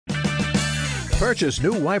Purchase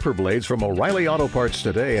new wiper blades from O'Reilly Auto Parts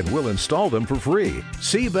today and we'll install them for free.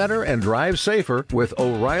 See better and drive safer with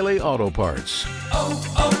O'Reilly Auto Parts.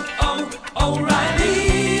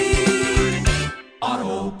 O'Reilly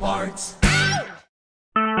Auto Parts.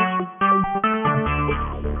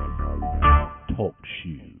 Talk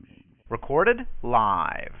shoes. Recorded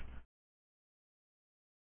live.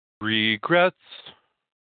 Regrets,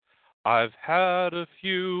 I've had a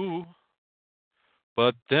few,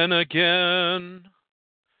 but then again,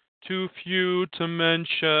 too few to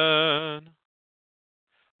mention.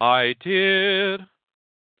 I did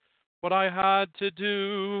what I had to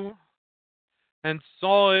do and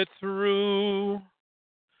saw it through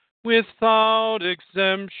without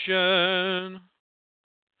exemption.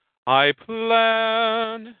 I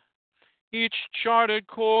planned each charted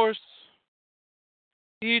course,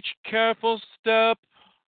 each careful step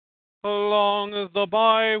along the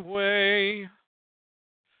byway,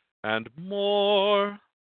 and more,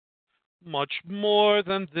 much more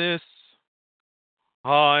than this,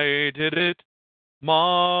 I did it my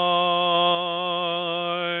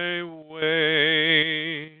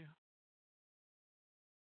way.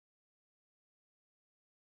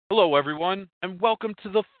 Hello, everyone, and welcome to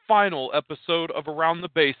the final episode of Around the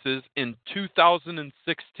Bases in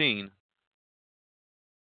 2016.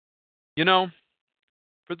 You know,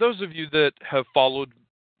 for those of you that have followed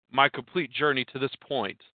my complete journey to this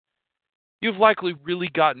point, you've likely really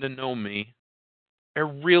gotten to know me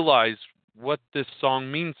and realize what this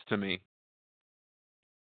song means to me.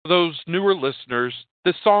 For those newer listeners,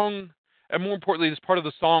 this song, and more importantly, this part of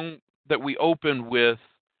the song that we opened with,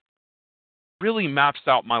 really maps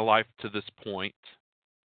out my life to this point,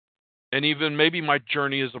 and even maybe my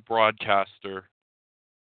journey as a broadcaster.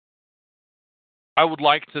 I would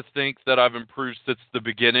like to think that I've improved since the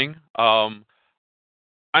beginning.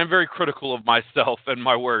 I'm very critical of myself and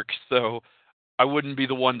my work, so I wouldn't be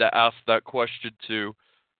the one to ask that question to.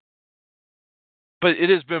 But it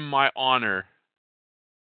has been my honor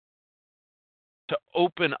to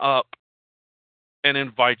open up and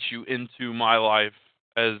invite you into my life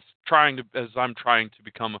as I'm trying to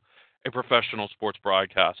become a professional sports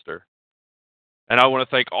broadcaster. And I want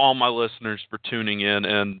to thank all my listeners for tuning in,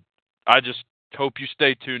 and I just hope you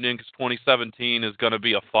stay tuned in because 2017 is going to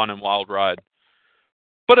be a fun and wild ride.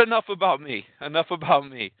 But enough about me. I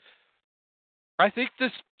think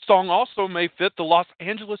this song also may fit the Los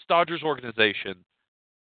Angeles Dodgers organization.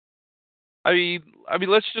 I mean,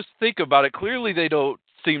 let's just think about it. Clearly, they don't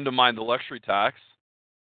seem to mind the luxury tax.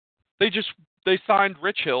 They signed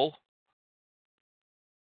Rich Hill.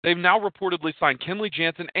 They've now reportedly signed Kenley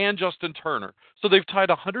Jansen and Justin Turner. So they've tied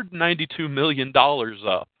 $192 million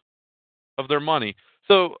up of their money.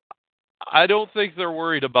 So I don't think they're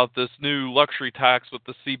worried about this new luxury tax with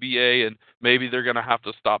the CBA, and maybe they're going to have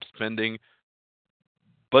to stop spending.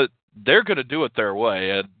 But they're going to do it their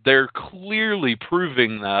way, and they're clearly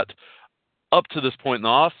proving that up to this point in the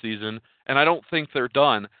offseason, and I don't think they're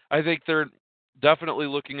done. I think they're definitely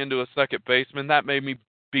looking into a second baseman. That made me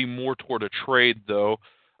be more toward a trade, though.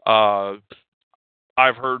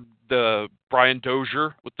 I've heard the Brian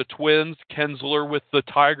Dozier with the Twins, Kinsler with the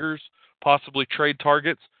Tigers, possibly trade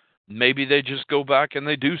targets. Maybe they just go back and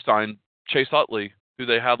they do sign Chase Utley, who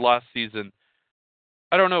they had last season.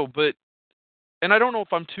 I don't know, and I don't know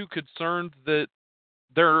if I'm too concerned that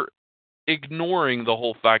they're ignoring the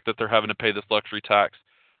whole fact that they're having to pay this luxury tax.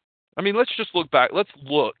 I mean, let's just look back. Let's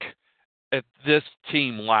look at this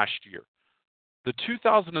team last year. The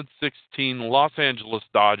 2016 Los Angeles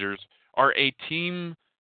Dodgers are a team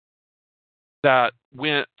that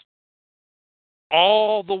went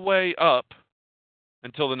all the way up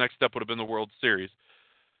until the next step would have been the World Series.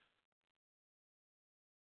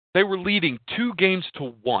 They were leading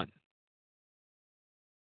 2-1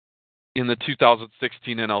 in the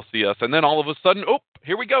 2016 NLCS. And then all of a sudden,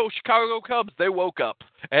 here we go, Chicago Cubs. They woke up.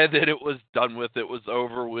 And then it was done with. It was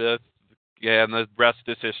over with. Yeah, and the rest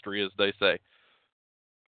is history, as they say.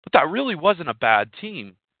 But that really wasn't a bad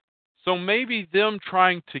team. So maybe them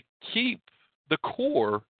trying to keep the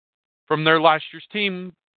core from their last year's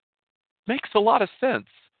team makes a lot of sense.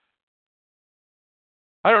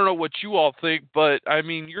 I don't know what you all think, but I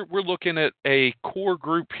mean, we're looking at a core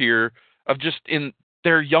group here of just in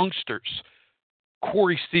their youngsters.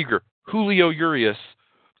 Corey Seager, Julio Urias,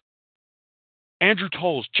 Andrew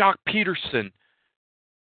Tolles, Jock Peterson.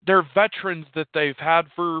 They're veterans that they've had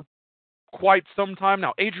for quite some time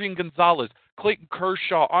now. Adrian Gonzalez, Clayton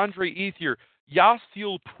Kershaw, Andre Ethier,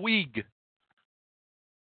 Yasiel Puig.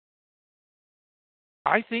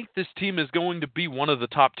 I think this team is going to be one of the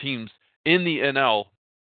top teams in the NL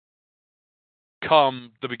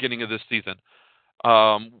come the beginning of this season.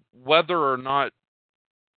 Whether or not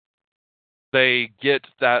they get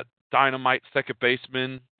that dynamite second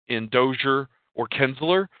baseman in Dozier or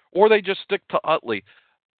Kinsler, or they just stick to Utley.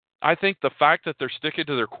 I think the fact that they're sticking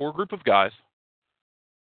to their core group of guys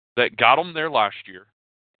that got them there last year,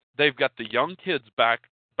 they've got the young kids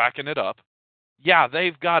backing it up. Yeah,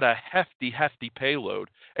 they've got a hefty payload.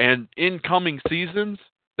 And in coming seasons,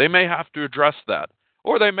 they may have to address that.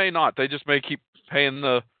 Or they may not. They just may keep paying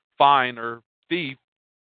the fine or fee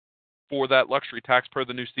for that luxury tax per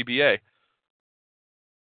the new CBA.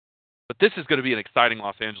 But this is going to be an exciting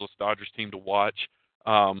Los Angeles Dodgers team to watch.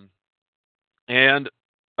 And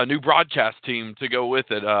a new broadcast team to go with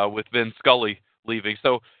it, with Vin Scully leaving.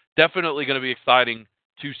 So definitely going to be exciting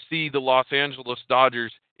to see the Los Angeles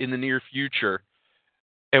Dodgers in the near future.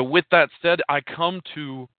 And with that said, I come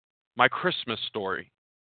to my Christmas story.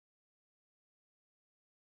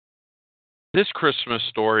 This Christmas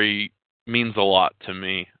story means a lot to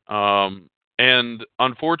me. And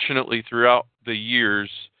unfortunately, throughout the years,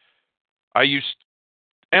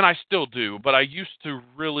 and I still do, but I used to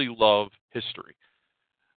really love history.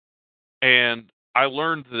 And I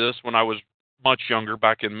learned this when I was much younger,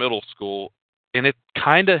 back in middle school, and it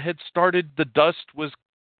kind of had started, the dust was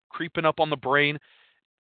creeping up on the brain,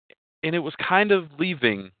 and it was kind of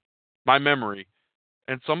leaving my memory.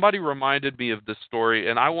 And somebody reminded me of this story,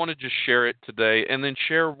 and I want to just share it today, and then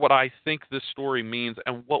share what I think this story means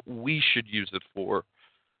and what we should use it for.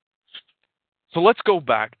 So let's go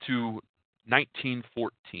back to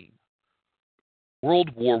 1914,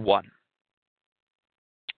 World War I.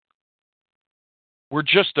 We're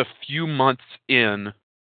just a few months in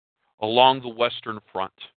along the Western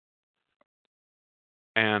Front.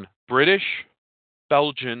 And British,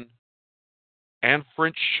 Belgian, and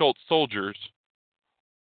French soldiers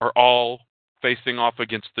are all facing off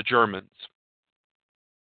against the Germans.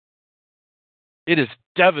 It is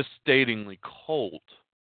devastatingly cold.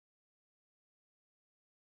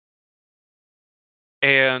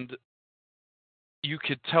 And you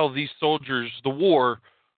could tell these soldiers, the war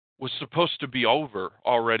was supposed to be over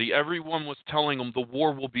already. Everyone was telling them the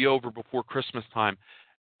war will be over before Christmas time,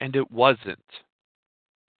 and it wasn't.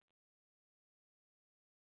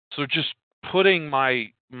 So just putting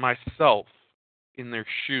myself in their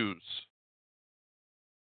shoes,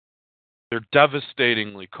 they're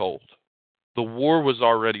devastatingly cold. The war was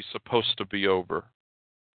already supposed to be over.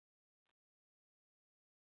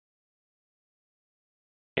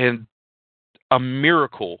 And a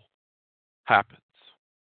miracle happens.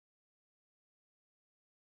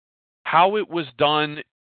 How it was done,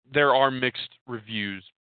 there are mixed reviews,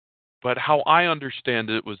 but how I understand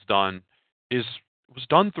it was done is it was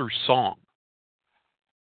done through song.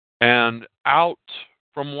 And out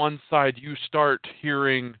from one side, you start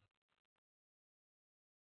hearing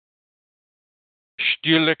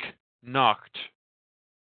Stille Nacht,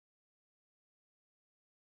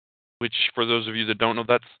 which, for those of you that don't know,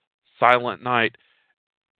 that's Silent Night.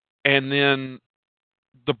 And then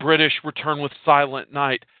the British return with Silent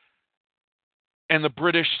Night. And the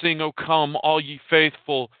British sing, O come, all ye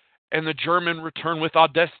faithful. And the German return with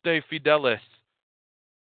Adeste Fidelis.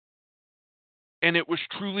 And it was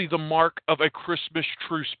truly the mark of a Christmas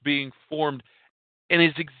truce being formed. And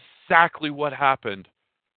is exactly what happened.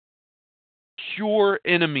 Pure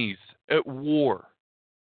enemies at war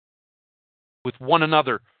with one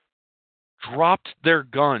another dropped their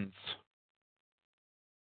guns.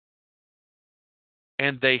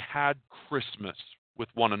 And they had Christmas with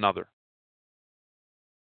one another.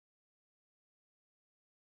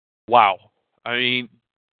 Wow. I mean,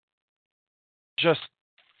 just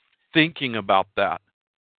thinking about that.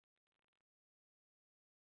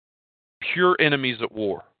 Pure enemies at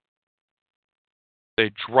war.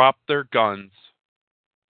 They dropped their guns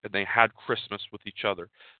and they had Christmas with each other.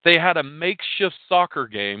 They had a makeshift soccer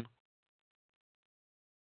game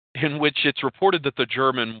in which it's reported that the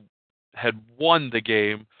German had won the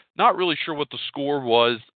game. Not really sure what the score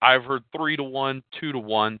was. I've heard 3-1,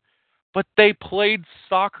 2-1. But they played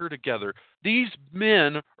soccer together. These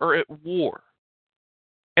men are at war.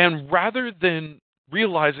 And rather than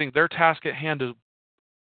realizing their task at hand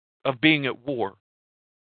of being at war,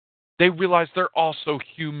 they realized they're also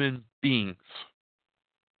human beings.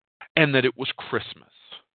 And that it was Christmas.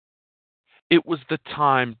 It was the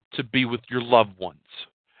time to be with your loved ones.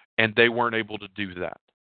 And they weren't able to do that.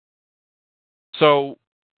 So,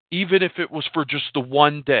 even if it was for just the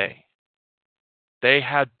one day, they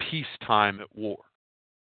had peacetime at war.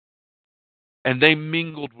 And they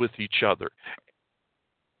mingled with each other.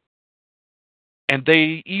 And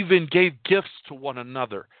they even gave gifts to one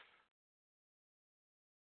another.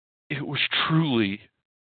 It was truly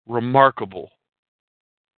remarkable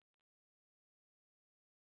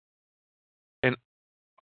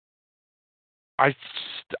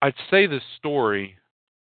I'd say this story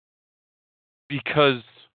because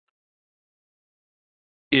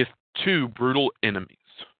if two brutal enemies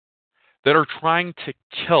that are trying to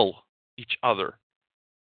kill each other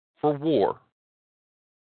for war,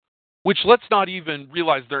 which let's not even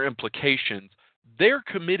realize their implications, they're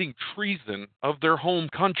committing treason of their home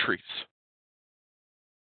countries.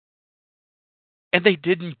 And they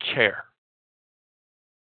didn't care.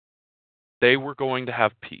 They were going to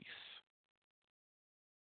have peace.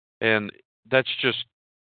 And that's just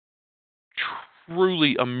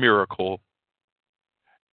truly a miracle.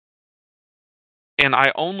 And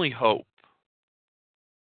I only hope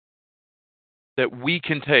that we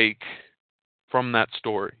can take from that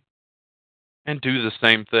story and do the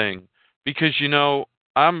same thing. Because,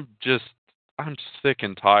 I'm sick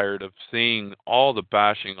and tired of seeing all the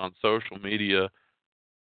bashing on social media,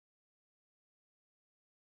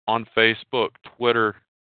 on Facebook, Twitter,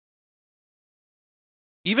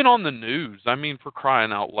 even on the news. I mean, for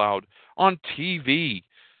crying out loud, on TV,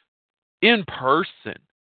 in person,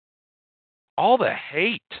 all the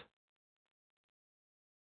hate.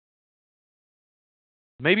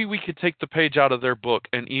 Maybe we could take the page out of their book,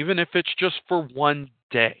 and even if it's just for one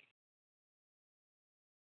day,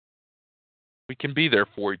 we can be there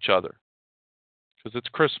for each other because it's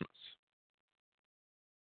Christmas.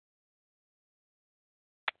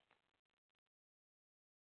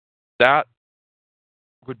 That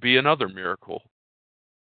would be another miracle.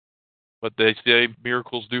 But they say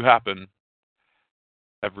miracles do happen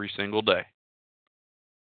every single day.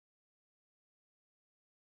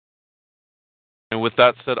 And with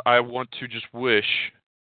that said, I want to just wish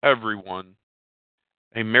everyone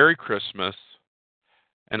a Merry Christmas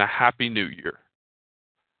and a Happy New Year.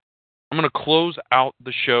 I'm going to close out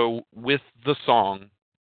the show with the song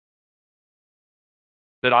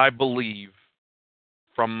that I believe,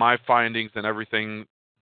 from my findings and everything,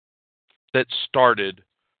 that started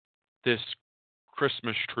this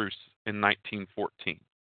Christmas truce in 1914.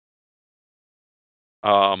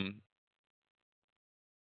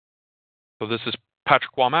 So this is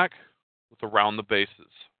Patrick Womack with Around the Bases.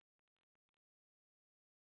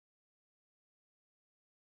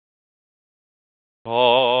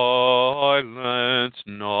 Silent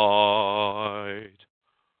night,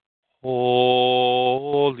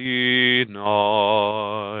 holy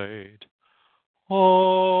night,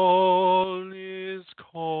 all is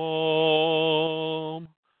calm,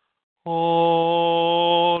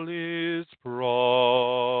 all is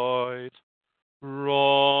bright,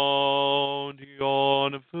 round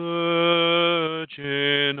yon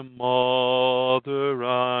virgin mother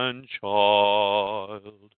and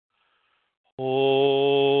child.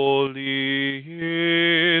 Holy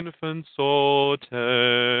infant, so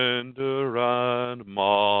tender and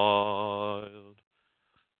mild,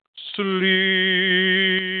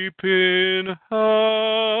 sleep in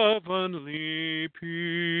heavenly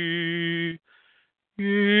peace,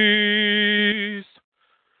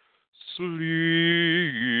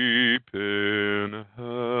 sleep in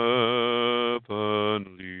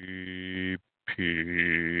heavenly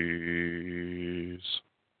peace.